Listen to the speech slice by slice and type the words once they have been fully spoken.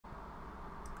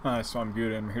Hi, so I'm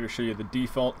good. I'm here to show you the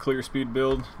default clear speed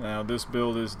build. Now this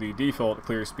build is the default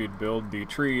clear speed build. The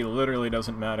tree literally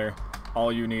doesn't matter.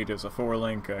 All you need is a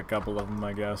 4-link, a couple of them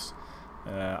I guess.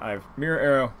 I have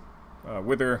Mirror Arrow,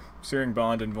 Wither, Searing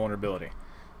Bond, and Vulnerability.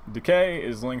 Decay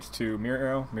is linked to Mirror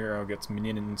Arrow. Mirror Arrow gets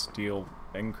minions deal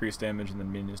increased damage and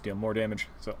then minions deal more damage.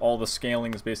 So all the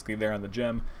scaling is basically there on the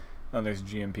gem. And there's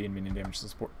GMP and minion damage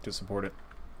to support it.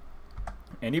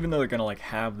 And even though they're going to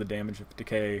have the damage of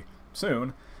Decay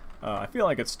soon, I feel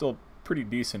like it's still pretty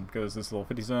decent because this is level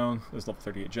 50 zone, this is level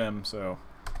 38 gem, so,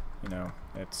 you know,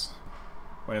 it's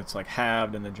when it's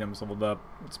halved and the gem's leveled up,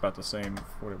 it's about the same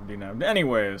for what it would do now.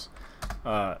 Anyways,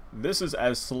 this is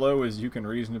as slow as you can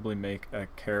reasonably make a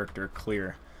character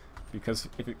clear, because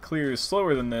if it clears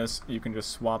slower than this, you can just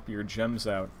swap your gems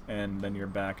out and then you're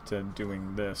back to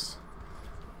doing this.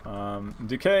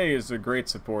 Decay is a great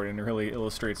support and it really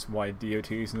illustrates why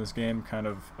DOTs in this game kind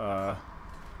of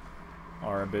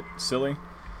are a bit silly.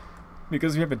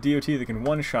 Because if you have a DOT that can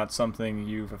one-shot something,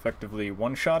 you've effectively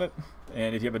one-shot it,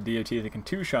 and if you have a DOT that can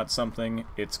two-shot something,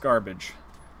 it's garbage.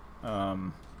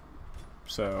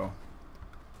 So,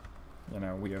 you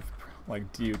know, we have,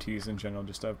 DOTs in general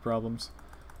just have problems.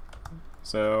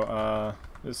 So,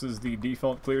 this is the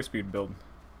default clear speed build.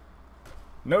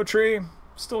 No tree,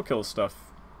 still kills stuff.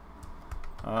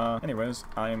 Anyways,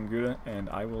 I am Gouda, and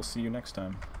I will see you next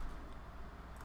time.